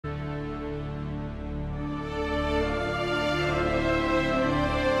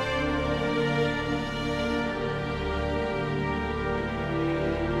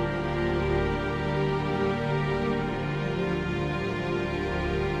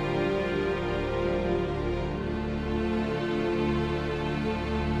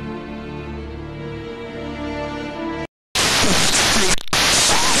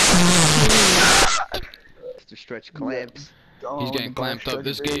Clamps. He's getting clamped up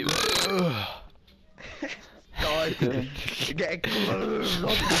this game. Get clamped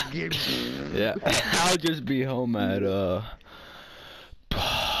up this game. Yeah, I'll just be home at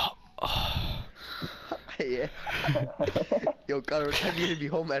Yeah. Yo, Connor, what time you gonna be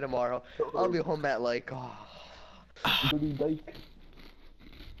home at tomorrow? I'll be home at like.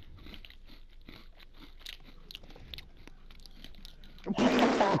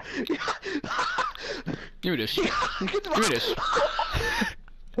 Give me this. Give me this.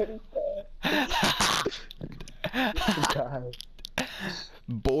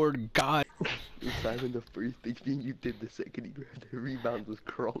 Bored guy. Simon, the first thing you did the second he grabbed the rebound was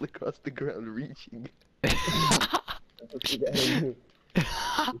crawl across the ground reaching.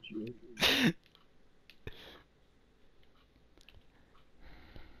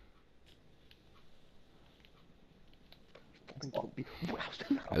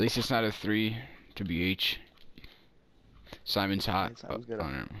 At least it's not a 3 to BH. Simon's hot. Simon's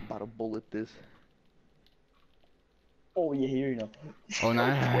gonna about to bullet this. Oh yeah, here you know. Oh no.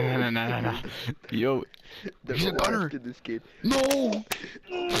 Yo, he's a gunner. This kid. No.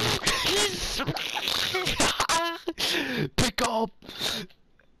 Pick up.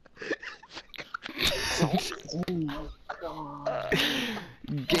 Oh my god.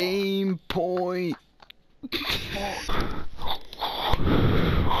 Game point.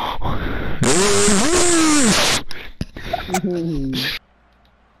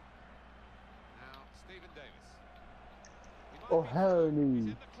 Oh hell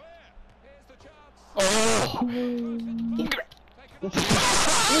no. Oh!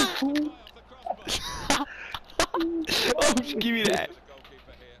 Oh, give me that.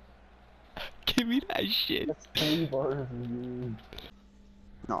 Give me that shit. That's 3 bars.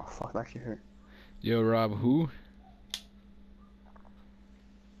 No, fuck, that actually hurt. Yo, Rob, who?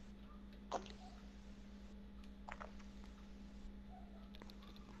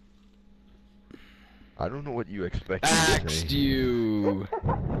 I don't know what you expect. Axed you.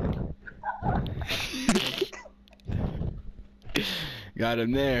 Got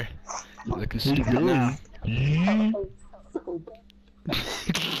him there. Looking stupid now.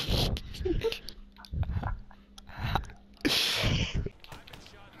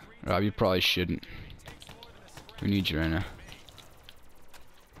 Rob, you probably shouldn't. We need you right now.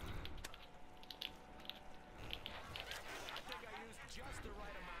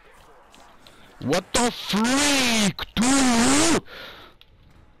 What the freak, dude?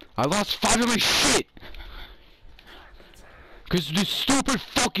 I lost 5 of my shit. Cause this stupid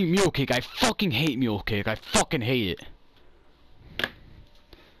fucking mule kick. I fucking hate mule kick. I fucking hate it.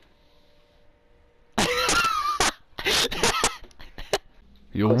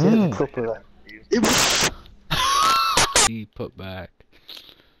 Yo. He put back.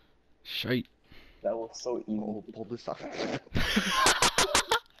 Shite. That was so evil. Pull this off.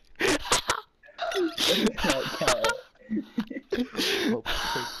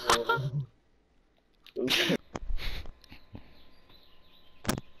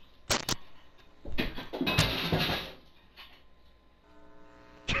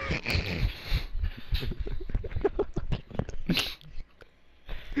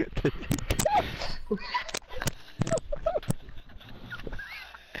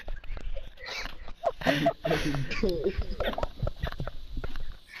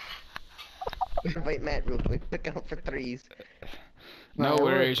 Invite Matt real quick, pick out for 3s. No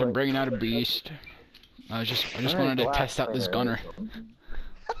worries, I'm bringing out a beast. I just wanted to test out this gunner.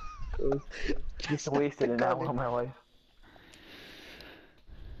 Just wasted an hour of my life.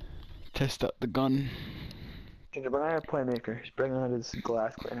 Test out the gun. Can you bring out a playmaker? Just bring out his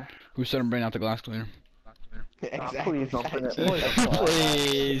glass cleaner. Who said I'm bringing out the glass cleaner? Exactly. Please don't bring it.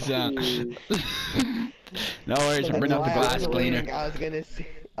 Please. No worries, I'm bringing out the glass cleaner. I was gonna see.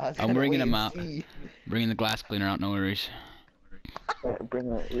 I'm bringing him out. Bringing the glass cleaner out, no worries.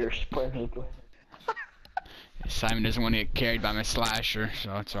 Bring out your playmaker. Simon doesn't want to get carried by my slasher,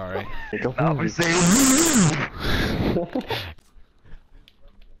 so it's alright.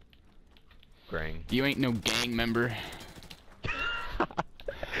 Grang. You ain't no gang member.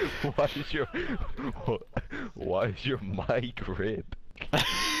 Why is your mic red?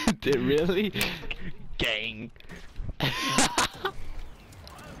 Did it really? Gang.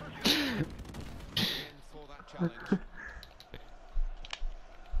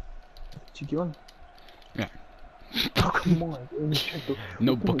 You doing? Yeah. Oh, come on.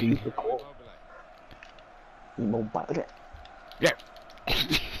 No booking. No booking. Yeah.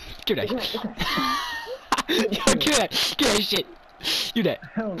 Give that shit. Yo, give that. Give that shit. Give that.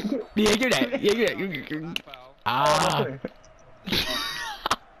 Yeah, give that. Yeah, give that. Ah.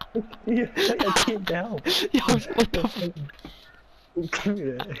 Yeah, I came down. Yo, what the f- Give me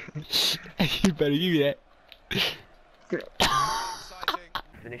that. You better give me that.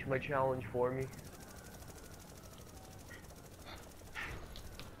 Finish my challenge for me.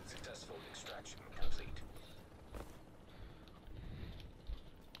 Successful extraction complete.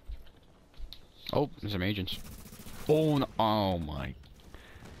 Oh, there's some agents. Oh, no. Oh my.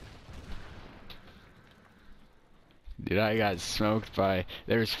 Dude, I got smoked by.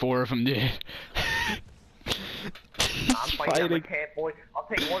 There's 4 of them, dude. I'm fighting. I'm a camp boy. I'll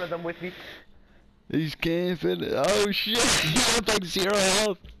take one of them with me. He's camping. Oh shit! He has like 0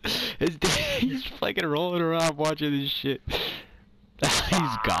 health. He's fucking rolling around watching this shit.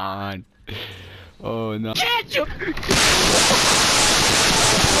 He's gone. Oh no.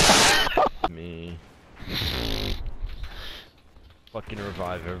 Me. Fucking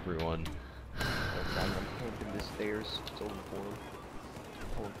revive everyone. I'm camping the stairs. It's over for him.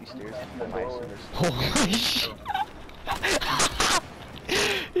 Oh, these stairs. I assume Holy shit.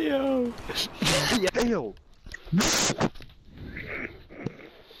 Yo. Damn!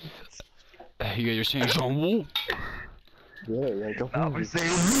 You guys are saying something? Yeah, go Now we're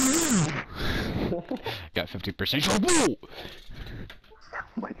saying. Got 50% trouble. Oh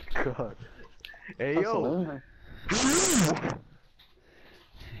my god. Hey That's yo! alone.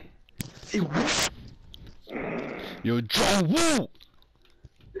 Yo, John Woo! Fill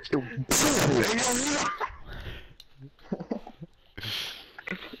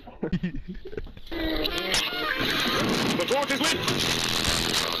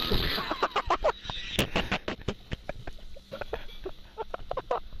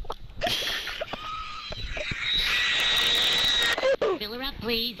her up,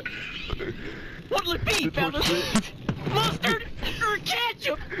 please. What'll it be, fellas? Mustard or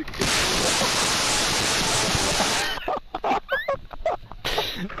ketchup?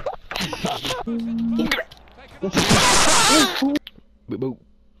 Boop, boop.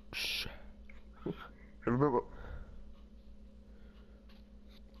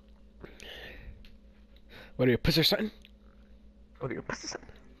 What are you, piss or something? What are you, pussy?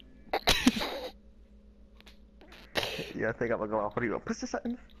 Yeah, I think I'm gonna go off. What are you, pussy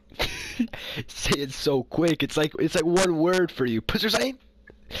something? Say it so quick. It's like one word for you. Piss or something?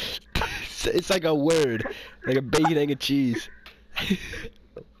 It's like a word, like a bacon, egg, and cheese.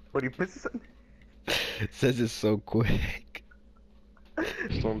 What are you, pussy something? It says it so quick.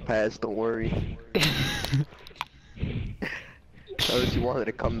 Storm pass, don't worry. Notice you wanted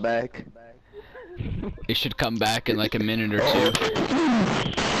to come back. It should come back in like a minute or 2.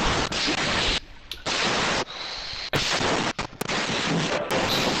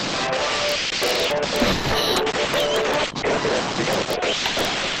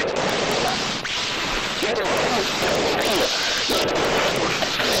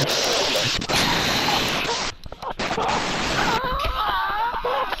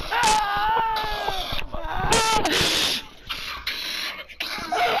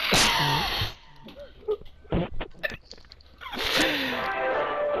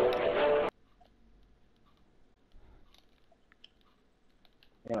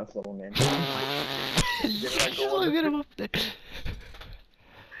 Yeah, that's level, man. Look at him up there.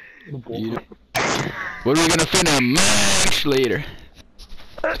 You know, what are we gonna fin a match later?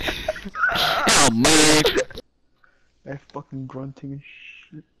 Oh man. That fucking grunting and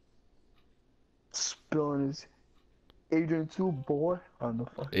shit. Spilling his Agent 2 boy on the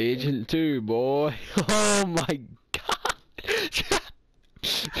fucking Agent 2, boy. Oh my god.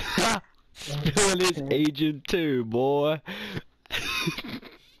 Spilling his Agent 2, boy.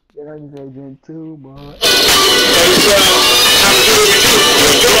 Yeah, he's Agent 2 boy.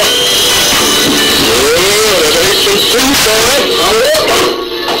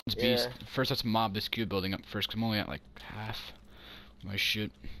 Beast. First, let's mob this cube building up first, cause I'm only at like half my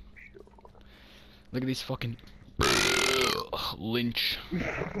shit. Look at these fucking lynch.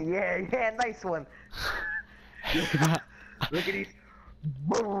 Yeah, nice one. Look at these.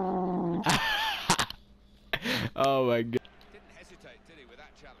 Oh my god. Didn't hesitate, did he, with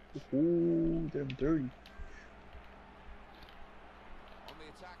that challenge? Ooh, they're dirty. On the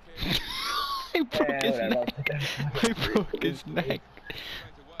attack here. I broke his neck. I broke his neck.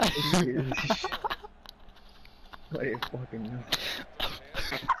 Straight away. What a fucking no.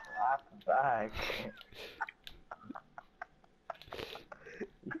 Back.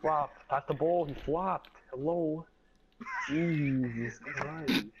 He flopped. Pass the ball. He flopped. Hello. Jesus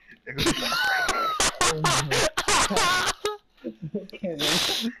Christ.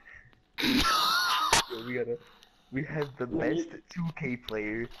 Yo, we have the best 2K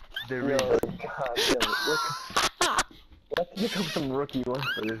player there Yo, is. god damn it. Let's pick up some rookie ones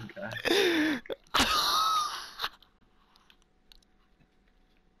for this guy.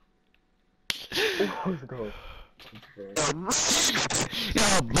 Oh, let's go. Oh,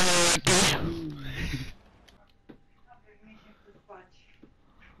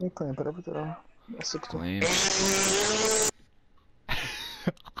 You clamp it over there. Claim. His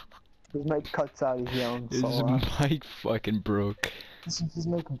mic cuts out, he's yelling His so loud. mic fucking broke. His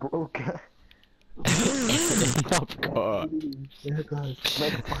mic broke. Of course. Yeah, it does. His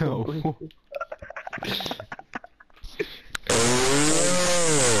mic Oh. fucking broke.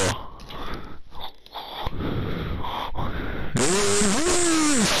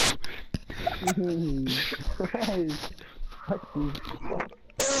 Christ. Fuck you.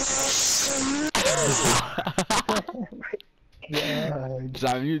 God.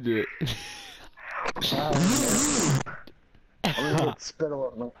 Sam, you do it. I'm gonna get spit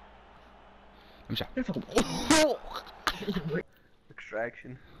all over. I'm sorry.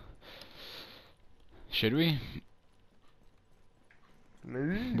 Extraction. Should we?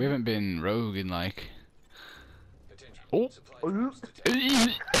 Maybe. We haven't been rogue in like. Oh!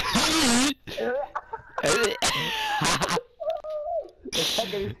 The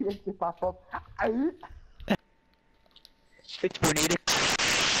second you see it pop up, It's tornado.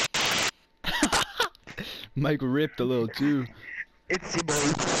 Mike ripped a little too. It's your boy.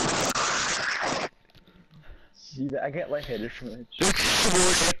 see, I get lightheaded from it.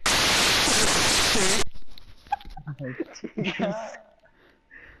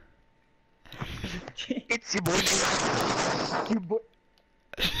 It's your boy. Your boy.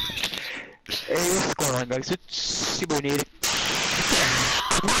 Hey, what's going on, guys? It's your boy, Nate.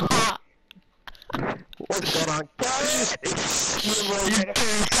 What's going on, guys? It's your boy, Nate.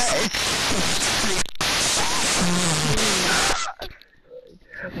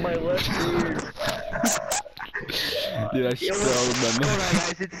 My left ear. Dude, I still What's remember. going on,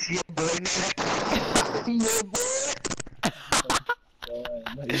 guys? It's your boy, Nate. Your boy.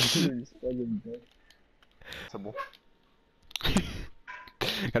 My ear is fucking dead.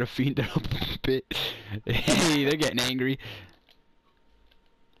 Gotta feed them up a bit. Hey, they're getting angry.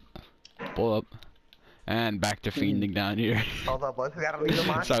 Pull up. And back to fiending down here. Hold up, boys. We gotta leave him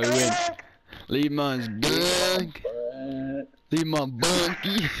on. That's how we win. Leave him on his bunk. Leave him on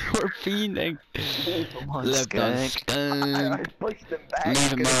bunky. We're fiending. Left on I skunk. pushed him back.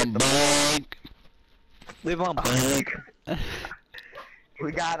 Leave him on bunk. Leave him on bunk.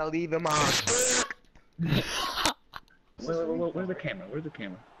 We gotta leave him on. Where's the camera? Where's the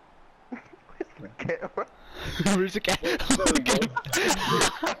camera? Camera. Where's the cat?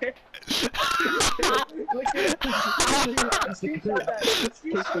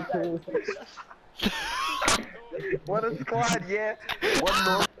 What a squad, yeah. One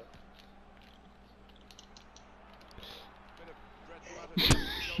more.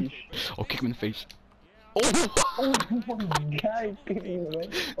 Oh, kick him in the face. Oh my god, give me the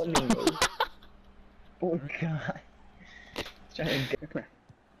right fucking way. Oh god. Try and get come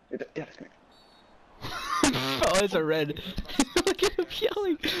here. Dad, come here. Oh, it's a red. Look at him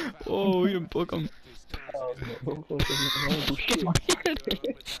yelling. Oh, we didn't book him. Oh, no.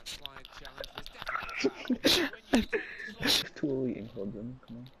 It's too elite in club them,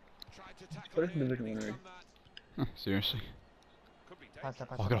 come on. Put us in Division 1 already. Huh, seriously. Pass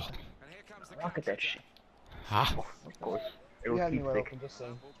that, Walk it off. Rock at that shit. Ah. Of course. It You will have keep anywhere thick. open, just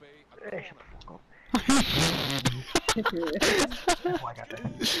saying. Hey, shut the fuck up. Oh, I got that.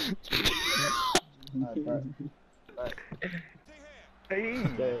 Hey.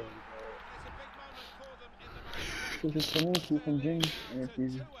 This is for me, keep from Jim, and it's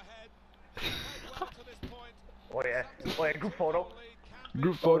easy. Oh yeah. Oh yeah, group photo.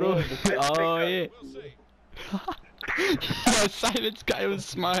 Group photo. Oh, yeah. Yeah, Simon's guy was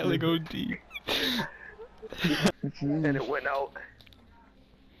smiling OD. And it went out.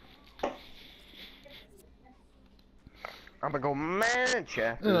 I'm gonna go manch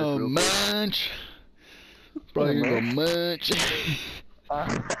after this Oh, real quick. munch. Probably gonna go munch.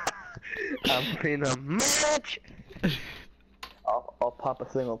 I'm finna manch. I'll pop a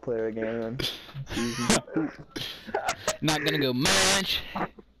single player again then. Not gonna go munch.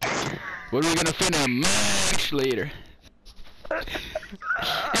 What are we gonna finna munch later?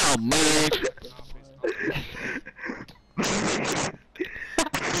 Oh, munch.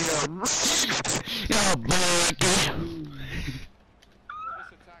 Oh, bunky.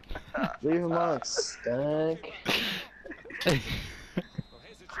 Leave him on stank. I'm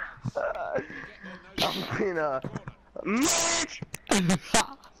finna manch.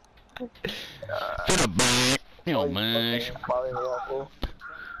 Finna bunch. Oh, munch.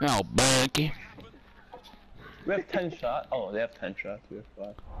 Oh, bunky. We have 10 shots. Oh, they have 10 shots. We have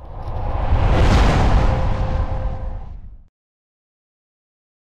 5.